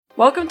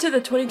Welcome to the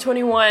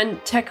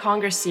 2021 Tech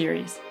Congress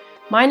series.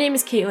 My name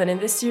is Caitlin,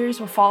 and this series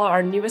will follow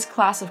our newest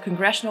class of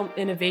Congressional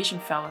Innovation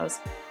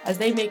Fellows as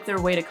they make their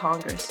way to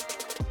Congress.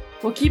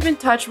 We'll keep in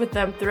touch with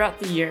them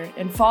throughout the year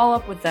and follow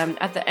up with them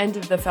at the end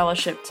of the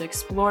fellowship to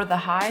explore the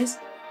highs,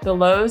 the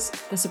lows,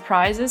 the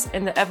surprises,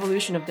 and the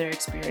evolution of their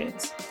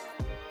experience.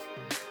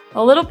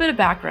 A little bit of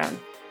background.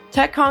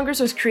 Tech Congress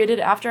was created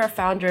after our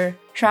founder,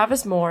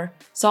 Travis Moore,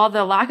 saw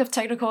the lack of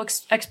technical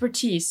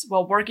expertise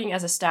while working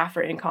as a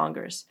staffer in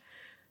Congress.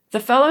 The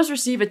fellows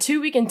receive a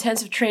 2-week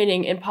intensive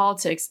training in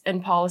politics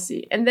and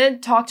policy, and then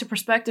talk to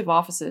prospective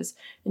offices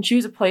and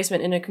choose a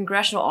placement in a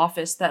congressional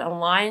office that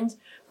aligns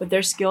with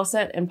their skill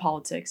set and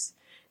politics.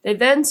 They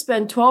then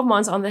spend 12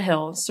 months on the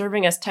Hill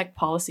serving as tech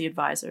policy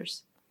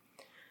advisors.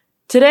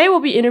 Today we'll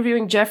be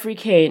interviewing Jeffrey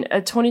Kane,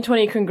 a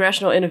 2020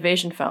 Congressional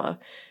Innovation Fellow.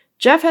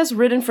 Jeff has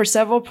written for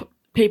several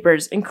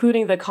papers,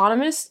 including The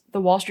Economist,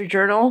 The Wall Street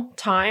Journal,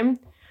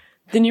 Time,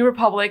 The New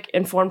Republic,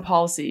 and Foreign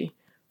Policy,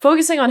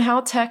 focusing on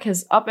how tech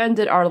has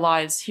upended our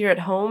lives here at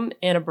home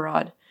and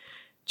abroad.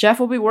 Jeff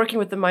will be working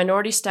with the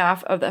minority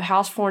staff of the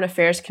House Foreign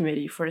Affairs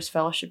Committee for his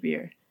fellowship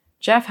year.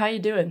 Jeff, how you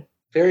doing?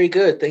 Very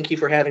good. Thank you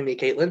for having me,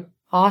 Caitlin.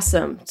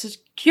 Awesome. To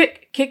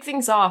kick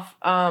things off,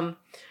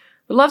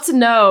 we'd love to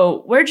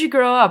know, where'd you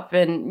grow up,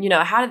 and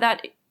how did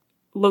that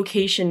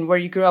location where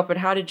you grew up and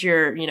how did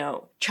your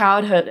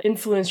childhood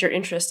influence your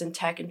interest in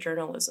tech and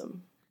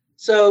journalism?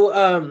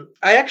 So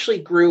I actually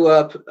grew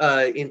up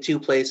in two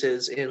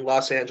places, in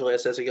Los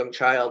Angeles as a young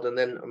child, and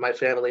then my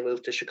family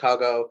moved to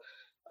Chicago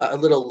a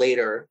little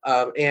later.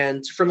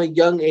 And from a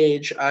young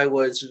age, I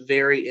was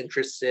very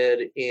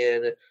interested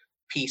in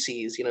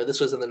PCs. This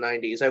was in the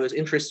 90s. I was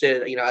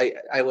interested,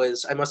 I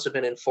must have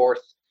been in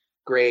fourth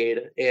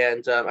grade.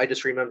 And I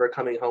just remember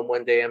coming home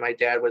one day and my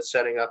dad was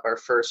setting up our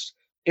first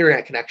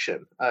internet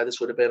connection. This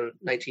would have been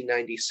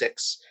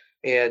 1996.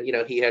 And,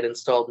 he had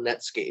installed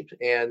Netscape,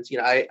 and,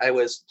 I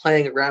was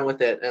playing around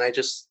with it, and I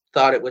just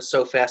thought it was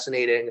so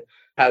fascinating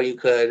how you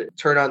could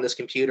turn on this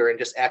computer and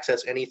just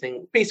access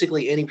anything,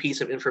 basically any piece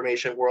of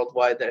information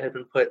worldwide that had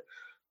been put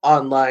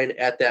online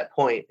at that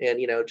point. And,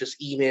 just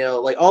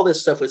email, like all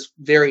this stuff was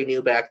very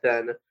new back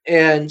then.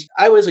 And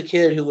I was a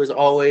kid who was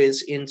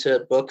always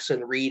into books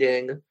and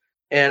reading.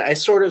 And I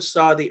sort of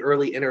saw the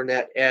early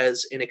internet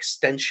as an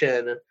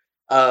extension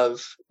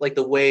of like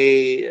the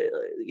way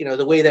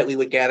that we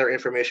would gather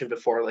information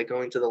before, like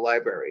going to the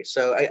library.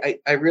 So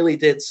I really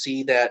did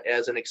see that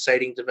as an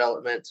exciting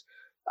development.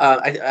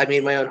 I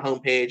made my own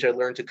homepage. I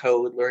learned to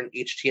code, learned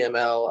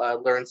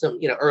HTML, learned some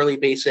early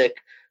basic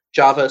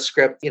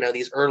JavaScript.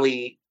 These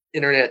early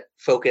internet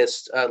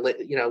focused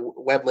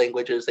web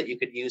languages that you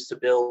could use to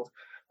build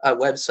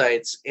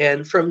websites.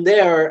 And from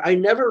there, I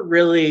never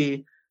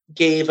really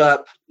gave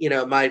up,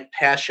 my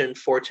passion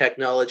for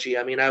technology.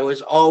 I mean, I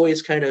was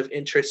always kind of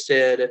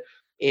interested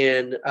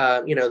in,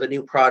 the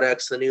new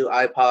products, the new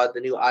iPod,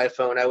 the new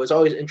iPhone. I was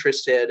always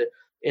interested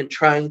in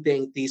trying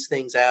these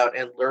things out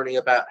and learning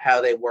about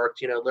how they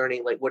worked,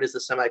 learning like what is the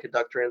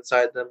semiconductor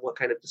inside them, what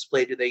kind of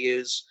display do they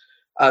use,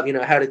 how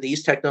did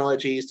these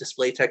technologies,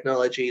 display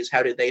technologies,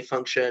 how did they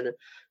function?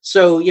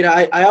 So,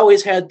 I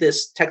always had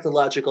this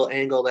technological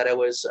angle that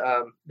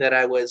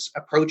I was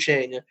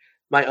approaching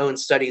my own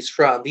studies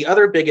from. The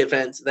other big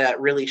event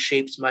that really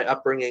shaped my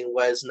upbringing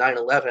was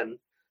 9/11.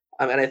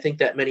 And I think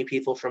that many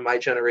people from my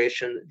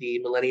generation,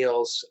 the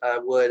millennials,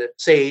 would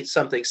say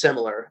something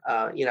similar.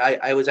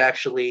 I was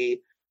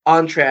actually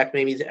on track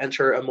maybe to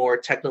enter a more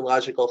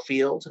technological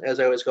field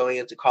as I was going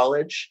into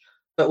college.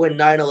 But when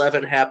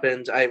 9/11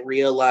 happened, I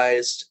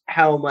realized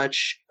how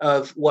much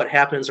of what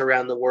happens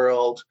around the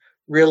world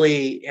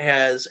really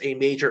has a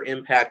major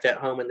impact at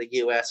home in the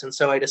US. And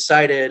so I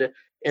decided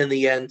in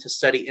the end to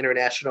study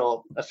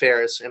international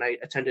affairs, and I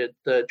attended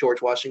the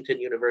George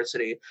Washington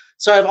University.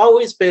 So I've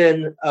always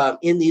been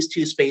in these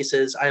two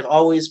spaces. I've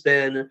always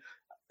been,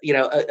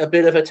 a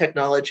bit of a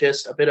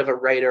technologist, a bit of a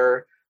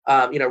writer,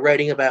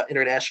 writing about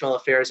international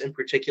affairs in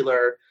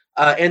particular.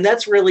 And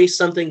that's really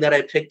something that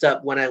I picked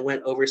up when I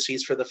went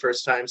overseas for the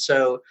first time.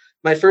 So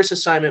my first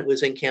assignment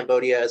was in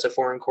Cambodia as a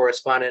foreign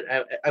correspondent.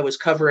 I was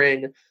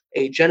covering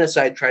a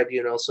genocide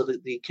tribunal. So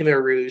the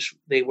Khmer Rouge,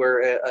 they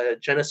were a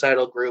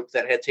genocidal group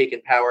that had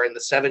taken power in the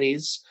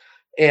 70s.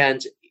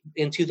 And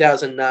in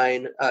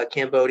 2009,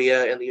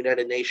 Cambodia and the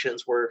United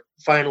Nations were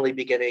finally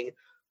beginning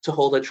to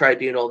hold a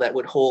tribunal that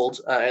would hold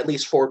at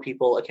least 4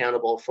 people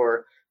accountable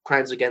for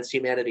crimes against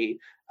humanity.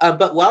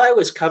 But while I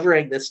was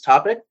covering this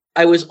topic,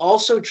 I was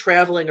also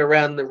traveling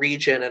around the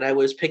region, and I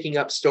was picking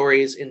up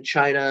stories in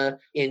China,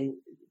 in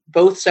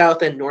both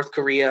South and North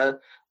Korea,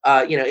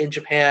 in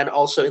Japan,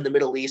 also in the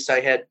Middle East.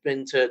 I had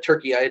been to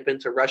Turkey, I had been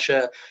to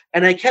Russia,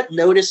 and I kept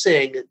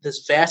noticing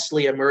this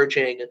vastly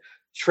emerging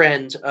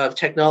trend of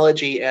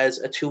technology as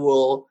a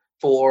tool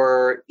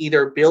for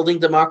either building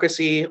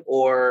democracy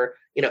or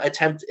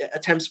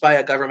attempts by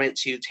a government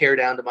to tear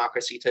down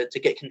democracy, to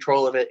get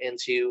control of it, and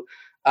to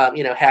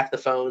hack the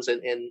phones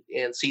and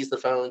seize the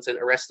phones and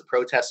arrest the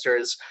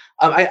protesters.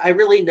 I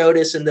really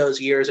noticed in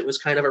those years, it was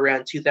kind of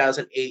around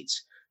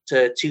 2008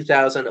 to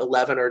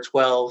 2011 or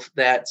 12,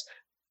 that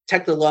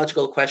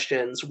technological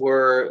questions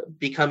were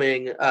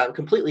becoming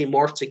completely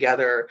morphed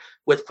together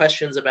with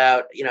questions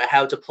about,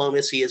 how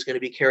diplomacy is going to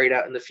be carried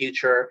out in the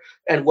future,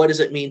 and what does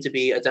it mean to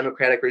be a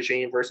democratic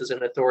regime versus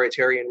an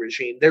authoritarian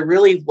regime. There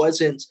really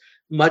wasn't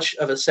much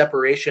of a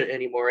separation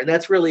anymore, and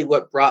that's really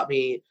what brought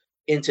me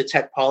into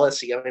tech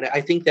policy. I mean,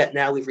 I think that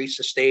now we've reached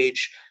a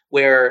stage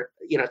where,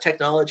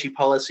 technology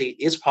policy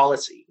is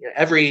policy.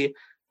 Every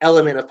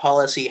element of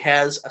policy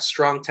has a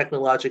strong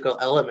technological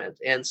element,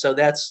 and so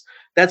that's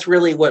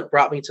really what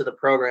brought me to the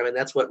program, and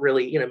that's what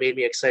really, made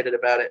me excited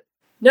about it.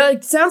 No,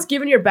 it sounds,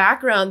 given your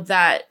background,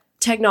 that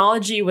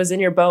technology was in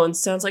your bones.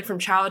 Sounds like from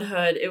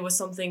childhood it was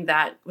something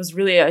that was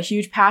really a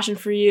huge passion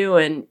for you,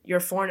 and your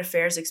foreign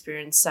affairs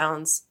experience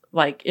sounds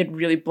like it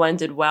really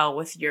blended well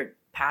with your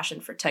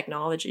passion for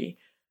technology.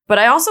 But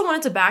I also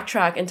wanted to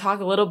backtrack and talk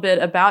a little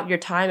bit about your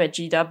time at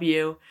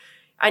GW.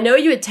 I know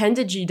you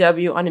attended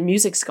GW on a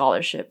music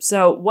scholarship.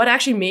 So what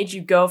actually made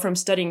you go from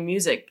studying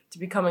music to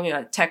becoming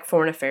a tech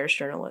foreign affairs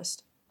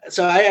journalist?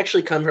 So I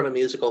actually come from a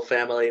musical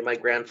family. My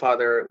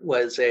grandfather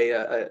was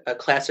a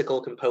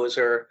classical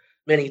composer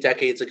many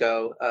decades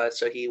ago.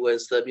 So he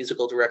was the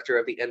musical director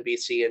of the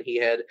NBC, and he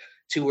had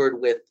toured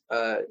with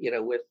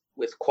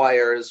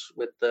choirs,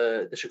 with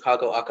the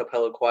Chicago a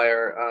cappella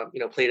choir.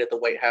 Played at the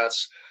White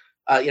House.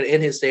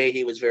 In his day,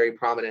 he was very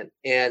prominent,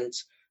 and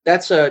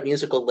that's a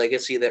musical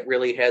legacy that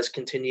really has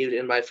continued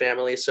in my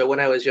family. So when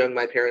I was young,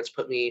 my parents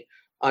put me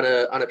on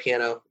a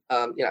piano.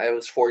 I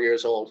was 4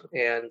 years old,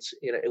 and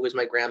it was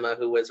my grandma,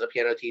 who was a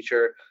piano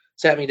teacher,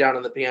 sat me down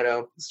on the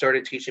piano,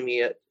 started teaching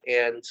me it,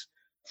 and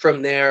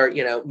from there,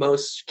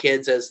 most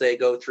kids, as they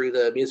go through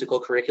the musical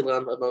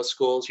curriculum of most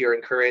schools, you're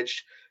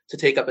encouraged to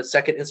take up a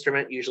second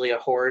instrument, usually a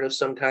horn of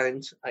some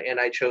kind, and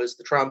I chose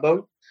the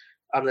trombone.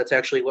 That's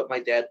actually what my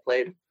dad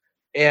played.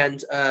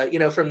 And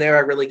from there,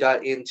 I really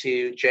got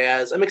into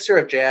jazz, a mixture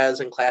of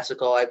jazz and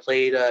classical. I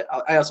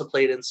also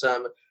played in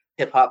some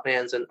hip hop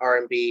bands and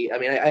R&B. I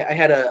mean, I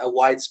had a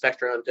wide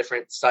spectrum of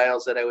different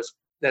styles that I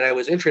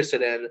was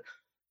interested in.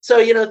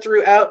 So,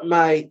 throughout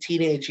my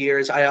teenage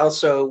years, I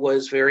also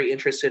was very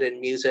interested in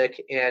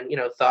music, and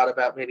thought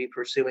about maybe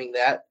pursuing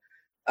that,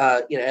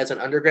 as an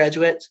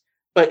undergraduate.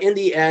 But in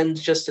the end,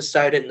 just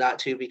decided not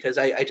to, because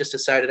I just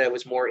decided I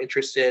was more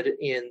interested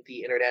in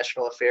the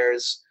international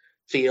affairs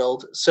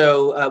field.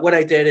 So what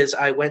I did is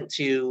I went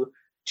to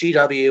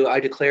GW. I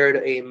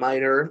declared a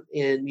minor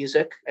in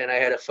music, and I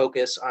had a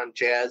focus on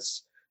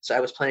jazz. So I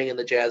was playing in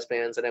the jazz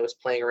bands, and I was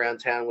playing around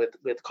town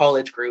with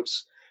college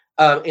groups.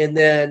 And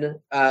then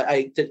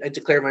I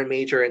declared my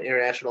major in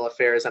international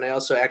affairs, and I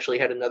also actually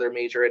had another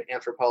major in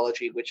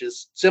anthropology, which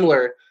is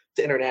similar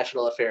to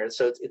international affairs.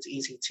 So it's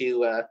easy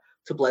to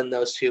blend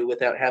those two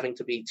without having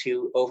to be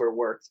too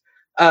overworked.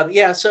 But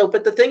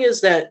the thing is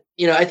that,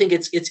 I think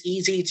it's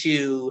easy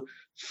to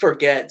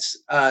forget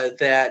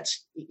that,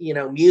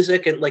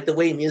 music, and like the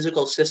way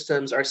musical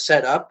systems are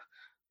set up,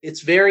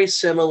 it's very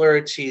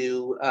similar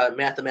to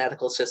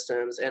mathematical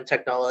systems and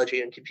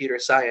technology and computer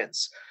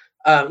science.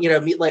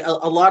 Like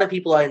a lot of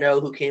people I know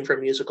who came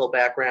from musical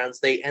backgrounds,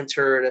 they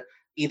entered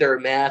either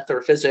math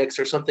or physics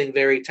or something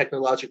very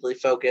technologically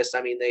focused.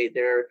 I mean,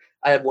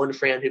 I have one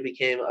friend who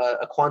became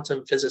a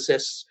quantum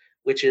physicist,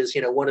 which is,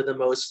 one of the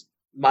most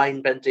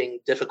mind-bending,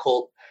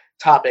 difficult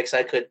topics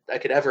I could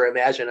ever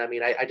imagine. I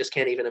mean, I just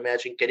can't even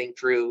imagine getting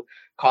through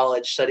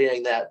college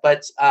studying that.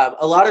 But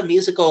a lot of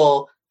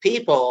musical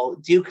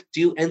people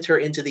do enter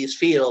into these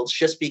fields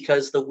just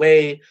because the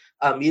way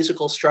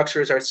musical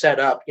structures are set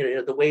up,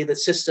 the way the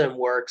system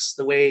works,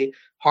 the way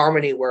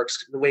harmony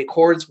works, the way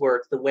chords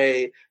work, the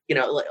way,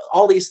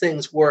 all these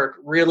things work,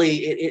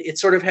 really, it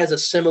sort of has a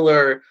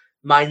similar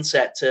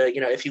mindset to,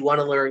 if you want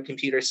to learn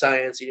computer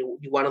science, you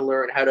want to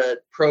learn how to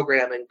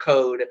program and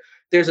code,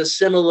 there's a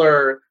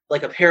similar,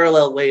 like a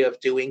parallel way of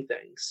doing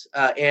things.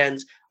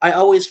 And I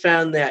always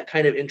found that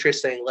kind of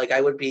interesting. Like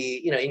I would be,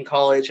 in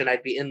college, and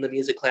I'd be in the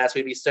music class,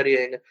 we'd be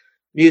studying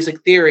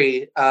music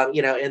theory,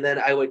 and then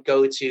I would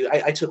go to,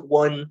 I took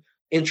one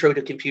intro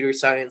to computer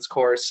science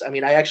course. I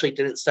mean, I actually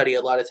didn't study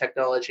a lot of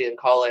technology in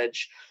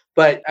college,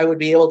 but I would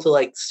be able to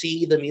like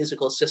see the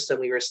musical system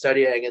we were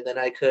studying, and then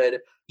I could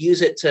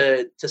use it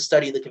to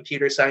study the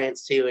computer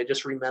science too, and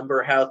just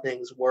remember how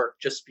things work,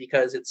 just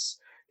because it's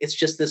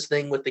just this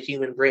thing with the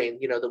human brain,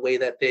 the way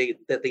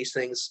that these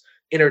things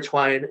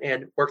intertwine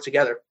and work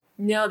together.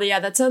 No, yeah,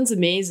 that sounds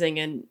amazing.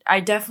 And I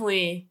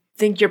definitely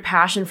think your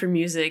passion for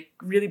music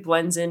really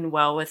blends in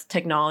well with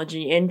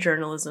technology and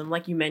journalism.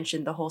 Like you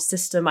mentioned, the whole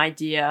system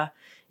idea,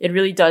 it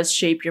really does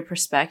shape your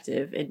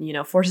perspective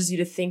and, forces you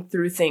to think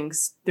through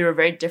things through a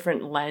very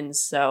different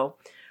lens. So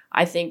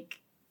I think,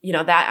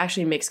 that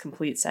actually makes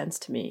complete sense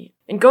to me.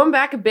 And going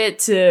back a bit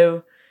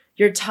to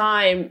your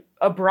time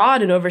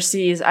abroad and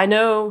overseas, I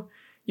know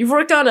you've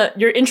worked on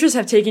your interests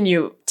have taken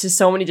you to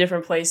so many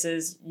different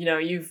places.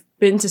 You've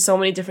been to so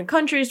many different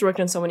countries, worked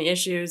on so many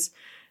issues.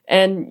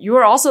 And you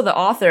are also the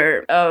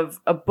author of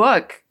a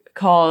book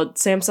called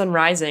Samsung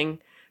Rising,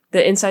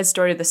 the inside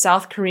story of the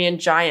South Korean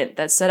giant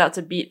that set out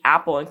to beat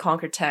Apple and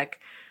conquer tech.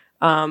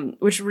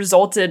 which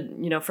resulted,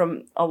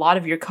 from a lot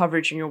of your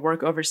coverage and your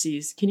work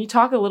overseas. Can you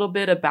talk a little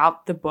bit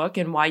about the book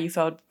and why you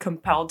felt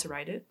compelled to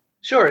write it?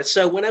 Sure.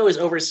 So when I was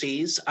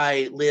overseas,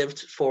 I lived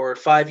for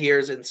 5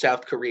 years in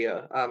South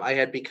Korea. I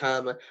had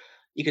become,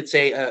 you could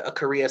say, a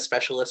Korea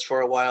specialist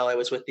for a while. I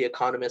was with The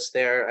Economist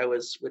there. I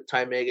was with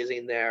Time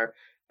Magazine there.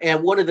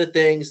 And one of the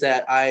things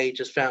that I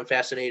just found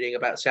fascinating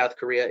about South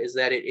Korea is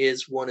that it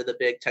is one of the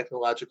big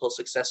technological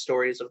success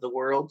stories of the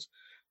world.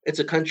 It's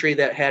a country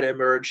that had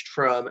emerged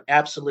from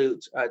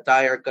absolute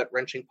dire, gut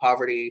wrenching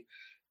poverty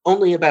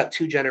only about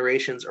two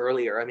generations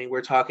earlier. I mean,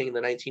 we're talking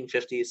the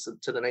 1950s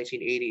to the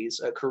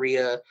 1980s.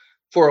 Korea,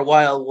 for a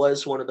while,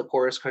 was one of the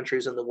poorest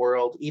countries in the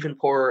world, even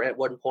poorer at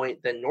one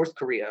point than North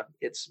Korea,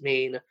 its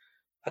main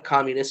a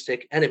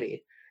communistic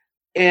enemy.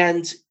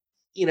 And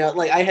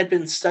like I had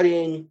been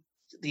studying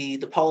the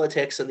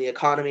politics and the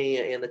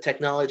economy and the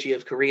technology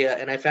of Korea,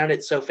 and I found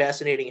it so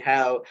fascinating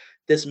how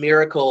this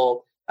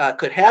miracle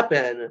could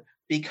happen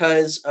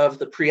because of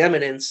the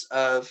preeminence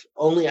of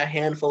only a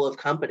handful of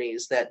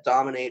companies that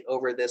dominate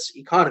over this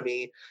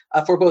economy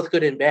for both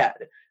good and bad.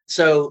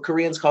 So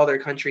Koreans call their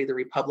country the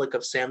Republic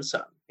of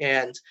Samsung,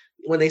 and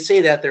when they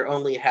say that, they're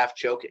only half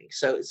joking.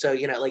 So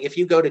like if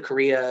you go to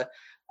Korea,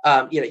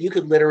 you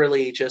could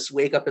literally just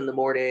wake up in the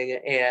morning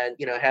and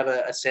have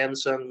a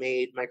Samsung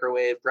made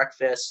microwave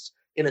breakfast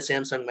in a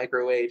Samsung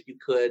microwave. You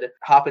could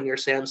hop in your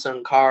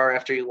Samsung car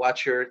after you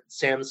watch your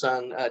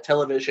Samsung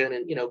television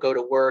and go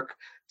to work.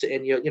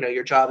 And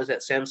your job is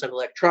at Samsung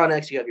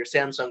Electronics. You have your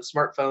Samsung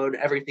smartphone.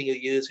 Everything you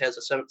use has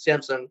a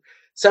Samsung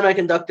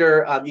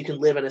semiconductor. You can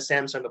live in a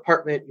Samsung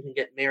apartment. You can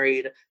get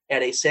married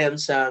at a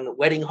Samsung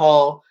wedding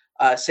hall.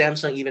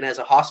 Samsung even has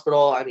a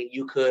hospital. I mean,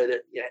 you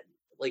could,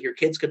 like your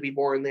kids could be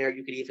born there.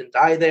 You could even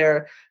die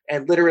there.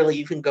 And literally,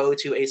 you can go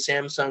to a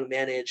Samsung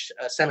managed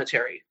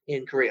cemetery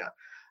in Korea.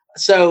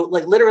 So,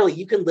 like, literally,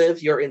 you can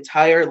live your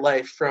entire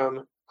life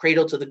from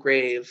cradle to the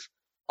grave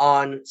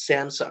on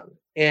Samsung.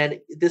 And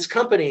this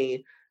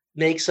company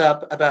makes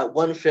up about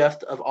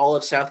 1/5 of all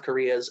of South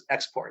Korea's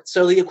exports.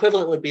 So the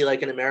equivalent would be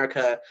like in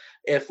America,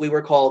 if we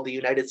were called the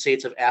United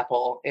States of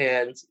Apple.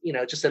 And,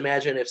 just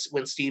imagine if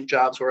when Steve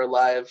Jobs were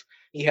alive,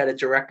 he had a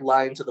direct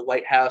line to the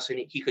White House and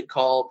he could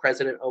call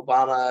President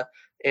Obama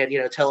and,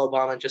 tell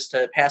Obama just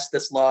to pass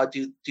this law,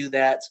 do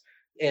that.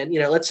 And,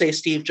 let's say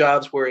Steve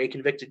Jobs were a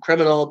convicted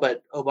criminal,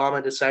 but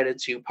Obama decided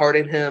to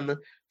pardon him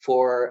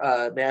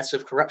for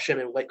massive corruption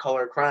and white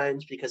collar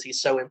crimes because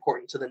he's so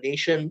important to the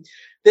nation.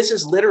 This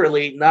is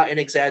literally not an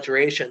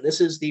exaggeration.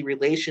 This is the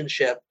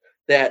relationship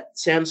that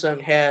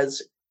Samsung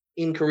has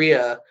in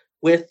Korea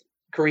with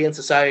Korean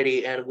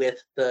society and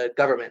with the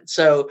government.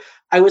 So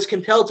I was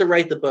compelled to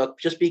write the book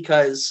just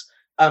because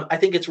I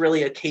think it's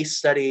really a case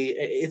study.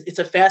 It's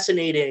a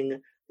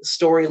fascinating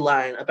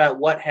storyline about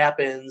what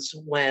happens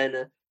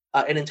when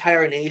an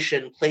entire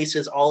nation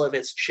places all of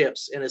its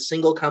chips in a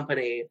single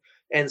company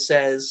and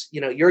says,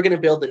 you're going to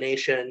build the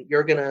nation,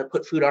 you're going to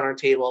put food on our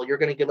table, you're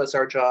going to give us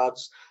our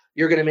jobs,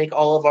 you're going to make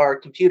all of our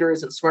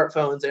computers and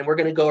smartphones, and we're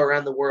going to go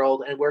around the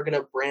world and we're going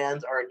to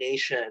brand our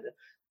nation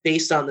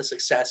based on the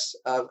success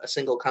of a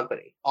single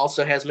company.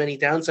 Also has many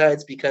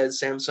downsides because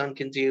Samsung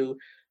can do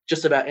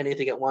just about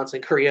anything it wants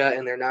in Korea,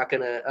 and they're not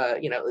going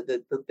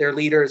to, their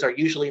leaders are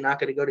usually not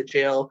going to go to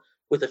jail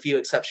with a few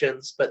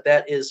exceptions. But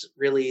that is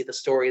really the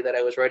story that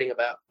I was writing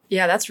about.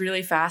 Yeah, that's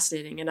really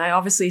fascinating. And I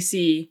obviously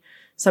see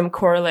some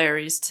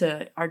corollaries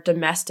to our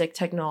domestic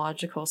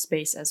technological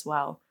space as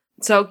well.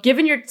 So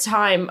given your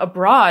time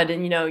abroad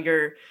and,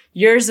 your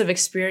years of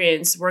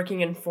experience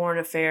working in foreign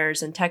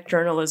affairs and tech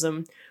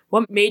journalism,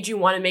 what made you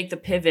want to make the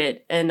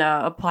pivot and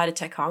apply to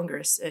Tech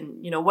Congress?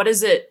 And, what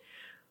does it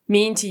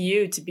mean to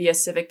you to be a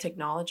civic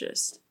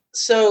technologist?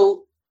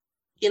 So,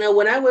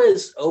 when I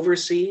was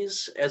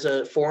overseas as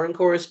a foreign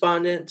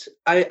correspondent,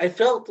 I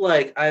felt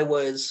like I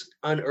was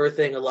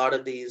unearthing a lot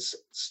of these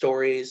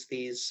stories,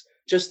 these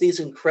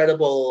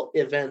incredible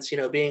events,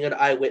 being an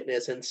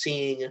eyewitness and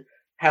seeing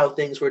how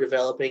things were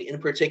developing, in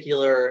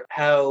particular,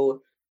 how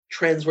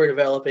trends were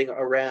developing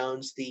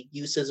around the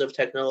uses of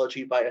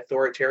technology by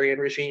authoritarian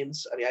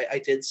regimes. I mean, I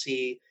did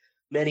see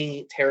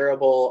many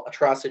terrible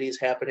atrocities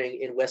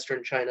happening in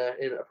Western China,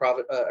 in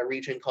a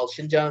region called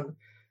Xinjiang,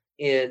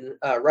 in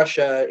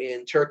Russia,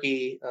 in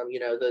Turkey,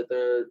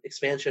 the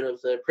expansion of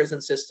the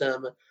prison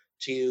system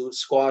to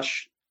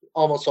squash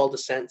almost all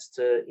dissent,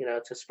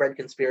 to spread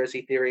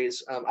conspiracy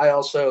theories. I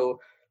also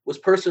was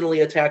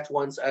personally attacked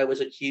once. I was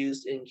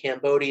accused in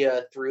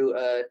Cambodia through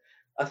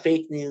a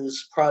fake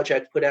news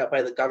project put out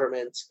by the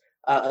government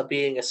of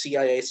being a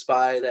CIA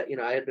spy, that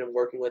I had been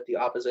working with the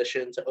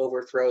opposition to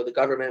overthrow the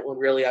government, when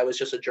really I was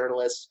just a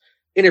journalist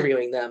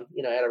interviewing them,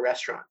 at a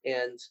restaurant.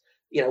 And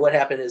what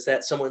happened is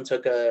that someone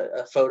took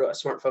a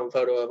smartphone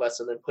photo of us,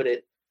 and then put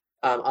it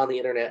on the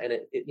internet, and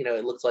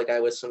it looked like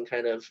I was some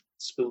kind of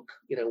spook,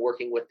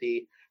 working with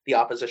the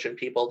opposition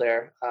people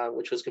there,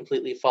 which was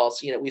completely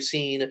false. We've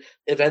seen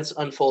events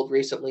unfold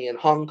recently in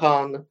Hong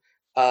Kong,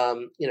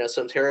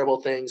 some terrible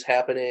things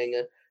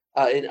happening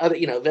in other,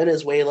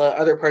 Venezuela,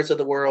 other parts of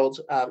the world.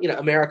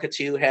 America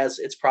too has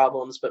its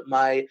problems, but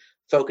my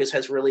focus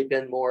has really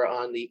been more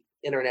on the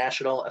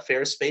international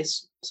affairs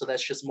space. So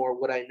that's just more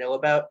what I know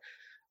about.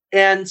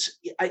 And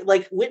I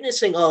like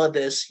witnessing all of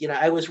this.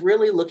 I was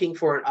really looking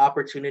for an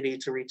opportunity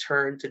to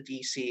return to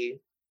DC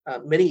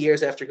many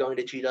years after going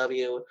to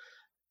GW,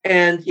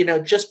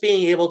 and just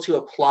being able to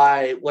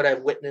apply what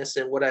I've witnessed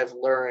and what I've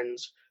learned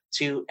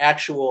to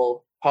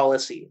actual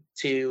policy,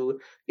 to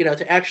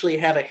actually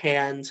have a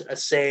hand, a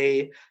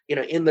say,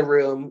 in the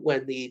room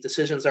when the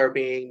decisions are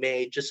being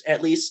made. Just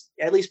at least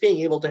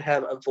being able to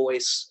have a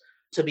voice,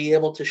 to be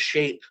able to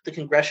shape the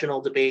congressional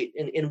debate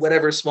in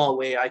whatever small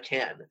way I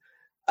can.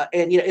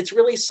 And it's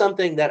really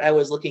something that I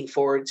was looking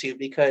forward to,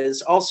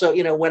 because also,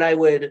 when I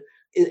would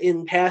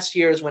in past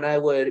years, when I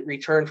would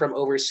return from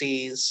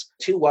overseas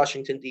to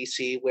Washington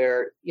D.C.,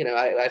 where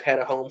I've had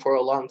a home for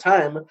a long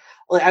time,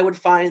 like, I would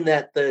find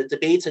that the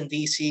debates in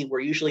D.C.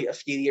 were usually a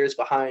few years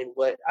behind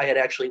what I had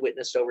actually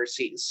witnessed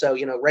overseas. So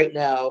right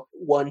now,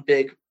 one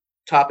big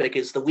topic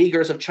is the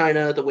Uyghurs of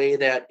China, the way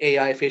that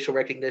AI, facial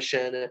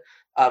recognition,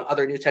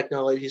 other new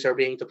technologies are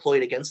being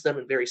deployed against them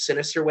in very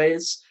sinister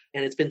ways,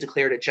 and it's been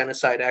declared a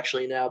genocide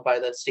actually now by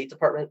the State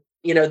Department.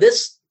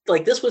 This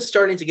was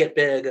starting to get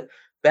big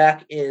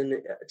back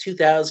in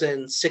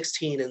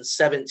 2016 and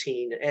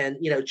 17, and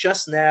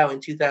just now in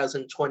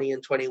 2020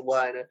 and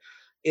 21,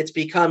 it's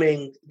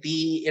becoming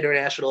the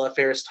international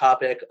affairs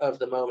topic of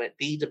the moment,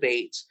 the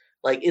debate.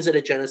 Like, is it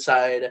a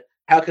genocide?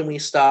 How can we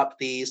stop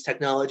these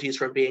technologies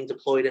from being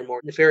deployed in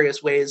more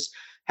nefarious ways?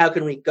 How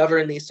can we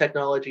govern these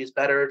technologies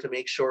better to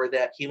make sure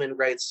that human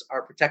rights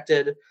are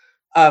protected?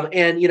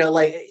 And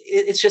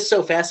it's just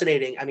so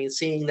fascinating. I mean,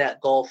 seeing that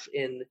gulf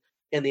in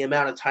the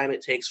amount of time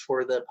it takes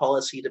for the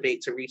policy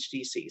debate to reach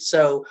DC.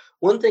 So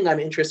one thing I'm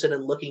interested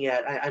in looking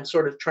at, I'm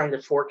sort of trying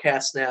to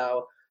forecast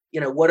now,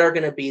 what are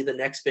going to be the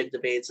next big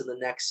debates in the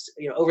next,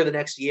 over the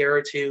next year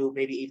or two,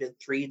 maybe even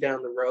 3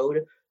 down the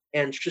road,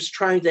 and just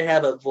trying to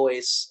have a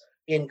voice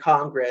in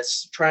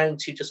Congress, trying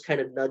to just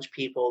kind of nudge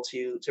people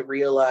to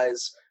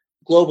realize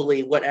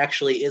globally what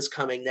actually is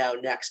coming now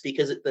next,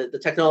 because the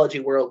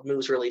technology world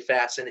moves really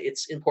fast, and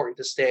it's important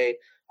to stay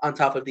on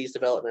top of these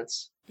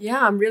developments.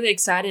 Yeah, I'm really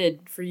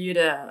excited for you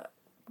to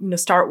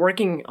start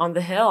working on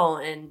the Hill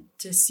and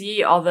to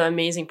see all the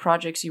amazing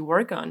projects you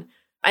work on.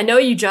 I know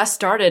you just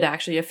started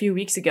actually a few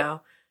weeks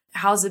ago.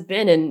 How's it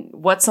been, and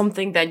what's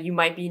something that you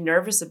might be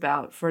nervous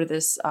about for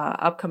this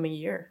upcoming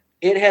year?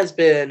 It has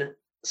been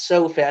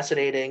so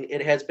fascinating.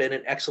 It has been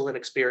an excellent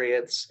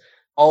experience.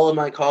 All of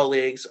my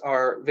colleagues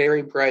are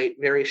very bright,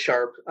 very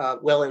sharp,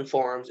 well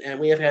informed, and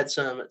we have had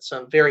some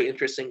very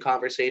interesting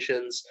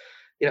conversations,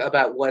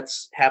 about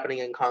what's happening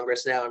in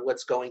Congress now and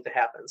what's going to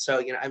happen.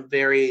 So, I'm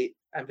very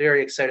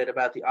excited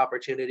about the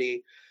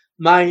opportunity.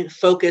 My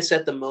focus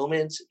at the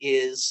moment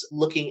is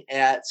looking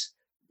at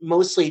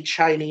mostly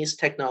Chinese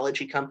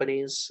technology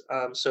companies,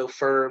 so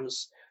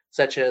firms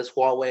such as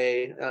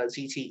Huawei,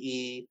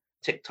 ZTE,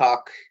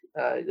 TikTok,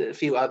 a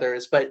few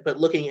others, but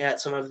looking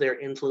at some of their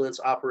influence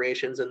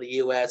operations in the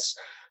U.S.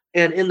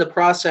 And in the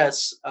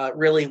process,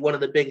 really one of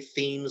the big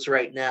themes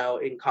right now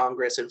in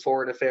Congress and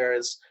foreign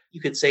affairs, you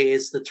could say,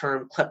 is the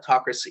term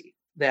kleptocracy.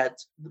 That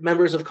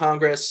members of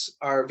Congress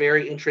are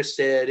very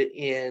interested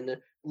in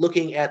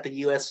looking at the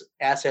U.S.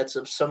 assets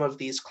of some of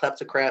these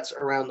kleptocrats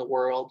around the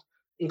world,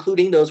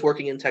 including those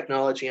working in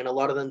technology, and a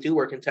lot of them do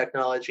work in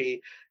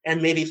technology, and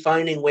maybe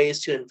finding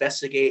ways to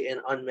investigate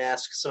and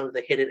unmask some of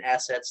the hidden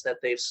assets that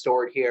they've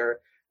stored here,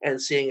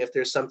 and seeing if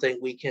there's something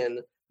we can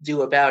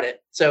do about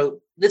it.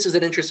 So this is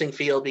an interesting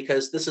field,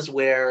 because this is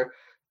where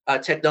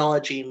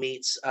technology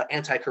meets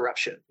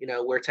anti-corruption,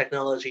 where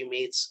technology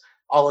meets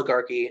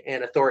oligarchy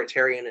and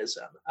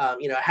authoritarianism.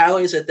 How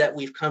is it that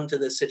we've come to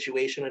this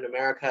situation in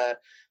America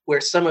where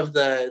some of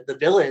the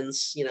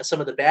villains, some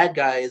of the bad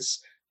guys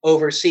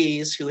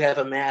overseas who have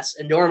amassed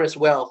enormous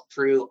wealth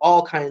through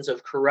all kinds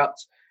of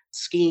corrupt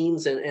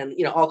schemes and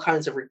all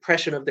kinds of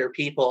repression of their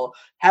people,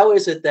 how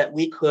is it that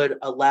we could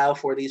allow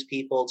for these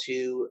people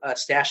to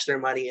stash their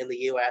money in the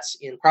US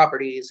in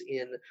properties,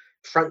 in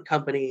front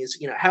companies?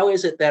 How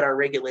is it that our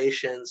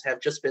regulations have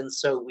just been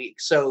so weak?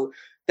 So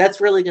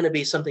that's really going to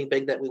be something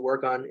big that we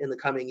work on in the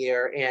coming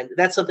year, and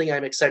that's something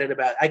I'm excited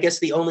about. I guess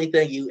the only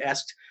thing, you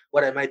asked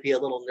what I might be a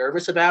little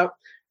nervous about,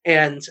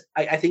 and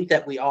I think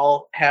that we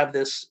all have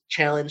this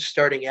challenge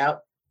starting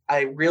out.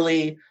 I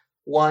really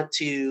want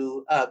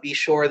to be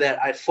sure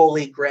that I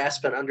fully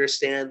grasp and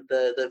understand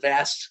the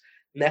vast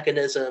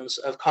mechanisms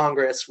of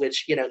Congress,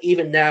 which,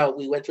 even now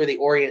we went through the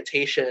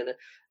orientation,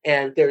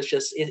 and there's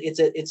just,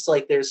 it's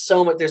like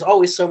there's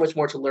always so much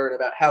more to learn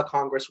about how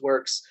Congress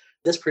works,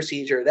 this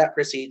procedure, that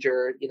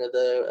procedure,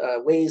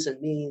 the ways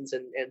and means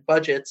and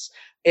budgets,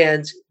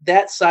 and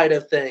that side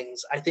of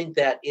things. I think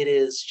that it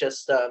is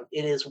just,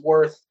 it is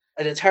worth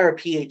an entire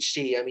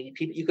PhD. I mean,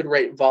 you could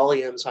write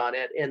volumes on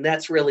it, and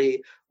that's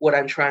really what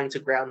I'm trying to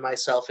ground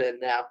myself in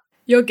now.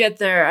 You'll get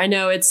there. I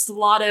know it's a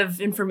lot of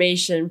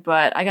information,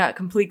 but I got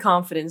complete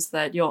confidence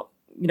that you'll,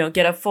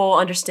 get a full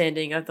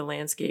understanding of the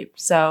landscape.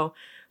 So,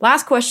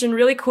 last question,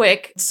 really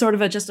quick, sort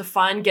of just a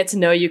fun get to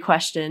know you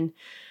question.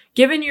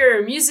 Given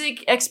your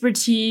music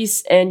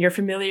expertise and your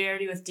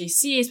familiarity with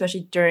DC,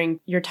 especially during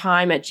your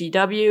time at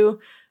GW,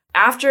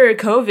 after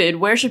COVID,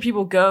 where should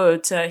people go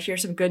to hear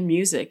some good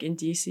music in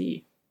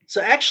DC?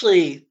 So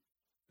actually,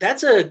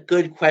 that's a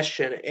good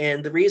question.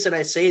 And the reason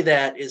I say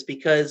that is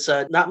because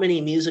not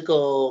many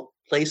musical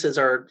places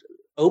are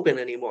open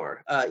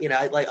anymore.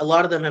 Like a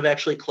lot of them have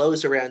actually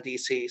closed around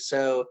DC.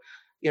 So,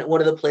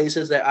 one of the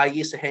places that I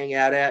used to hang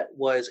out at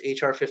was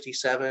HR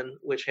 57,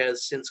 which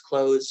has since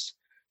closed.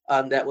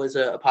 That was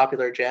a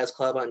popular jazz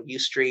club on U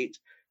Street.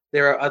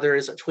 There are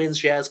others, Twins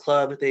Jazz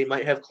Club. They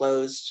might have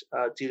closed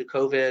due to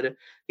COVID.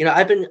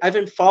 I've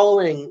been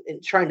following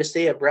and trying to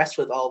stay abreast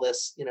with all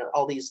this.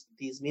 All these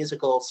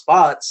musical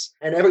spots.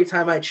 And every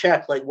time I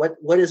check, like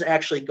what is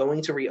actually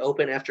going to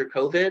reopen after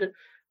COVID,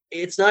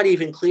 it's not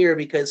even clear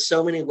because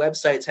so many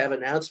websites have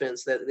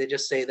announcements that they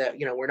just say that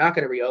we're not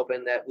going to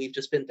reopen. That we've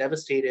just been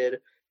devastated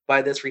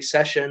by this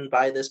recession,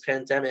 by this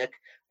pandemic.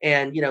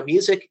 And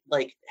music,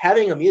 like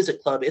having a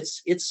music club,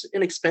 it's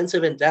an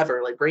expensive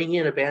endeavor. Like bringing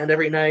in a band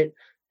every night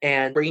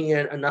and bringing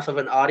in enough of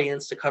an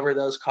audience to cover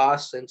those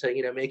costs and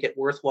to make it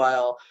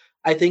worthwhile.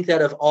 I think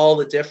that of all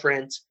the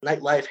different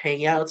nightlife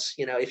hangouts,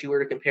 if you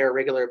were to compare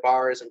regular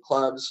bars and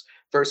clubs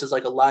versus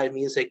like a live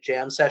music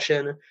jam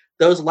session,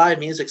 those live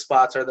music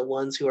spots are the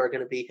ones who are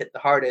going to be hit the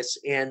hardest.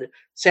 And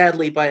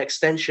sadly, by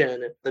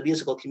extension, the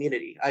musical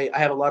community. I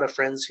have a lot of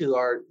friends who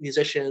are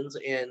musicians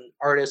and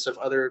artists of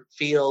other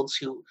fields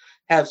who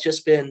have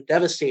just been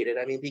devastated.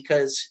 I mean,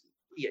 because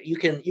you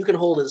can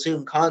hold a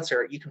Zoom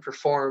concert, you can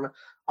perform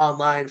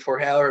online for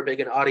however big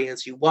an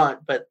audience you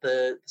want, but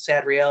the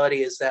sad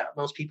reality is that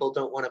most people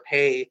don't want to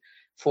pay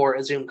for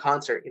a Zoom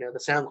concert. The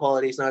sound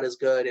quality is not as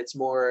good. It's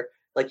more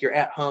like you're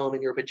at home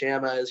in your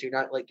pajamas. You're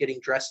not like getting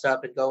dressed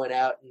up and going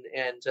out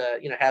and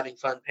having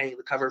fun paying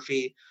the cover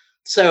fee.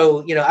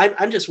 So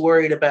I'm just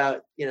worried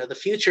about the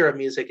future of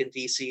music in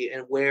DC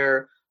and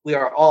where we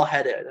are all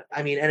headed.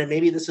 I mean, and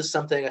maybe this is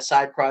something, a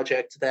side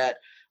project that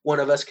one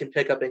of us can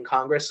pick up in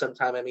Congress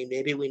sometime. I mean,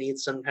 maybe we need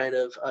some kind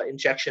of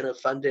injection of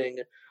funding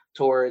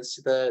towards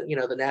the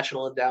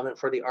National Endowment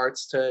for the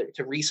Arts to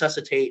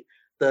resuscitate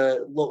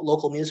the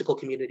local musical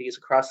communities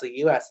across the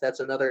U.S. That's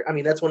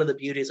one of the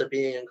beauties of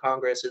being in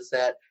Congress is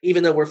that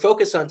even though we're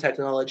focused on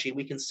technology,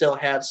 we can still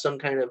have some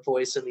kind of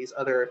voice in these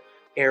other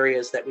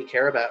areas that we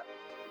care about.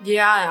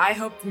 Yeah, I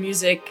hope the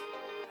music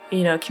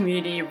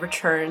community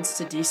returns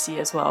to DC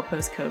as well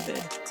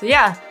post-COVID. So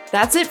yeah,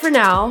 that's it for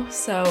now.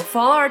 So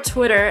follow our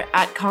Twitter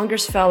at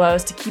Congress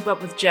Fellows to keep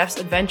up with Jeff's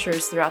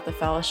adventures throughout the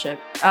fellowship.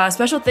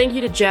 Special thank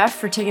you to Jeff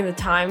for taking the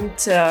time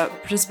to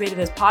participate in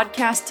this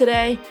podcast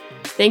today.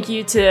 Thank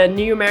you to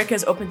New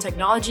America's Open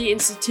Technology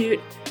Institute,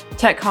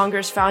 Tech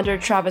Congress founder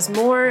Travis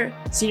Moore,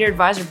 Senior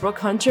Advisor Brooke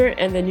Hunter,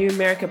 and the New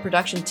America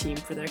production team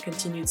for their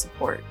continued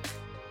support.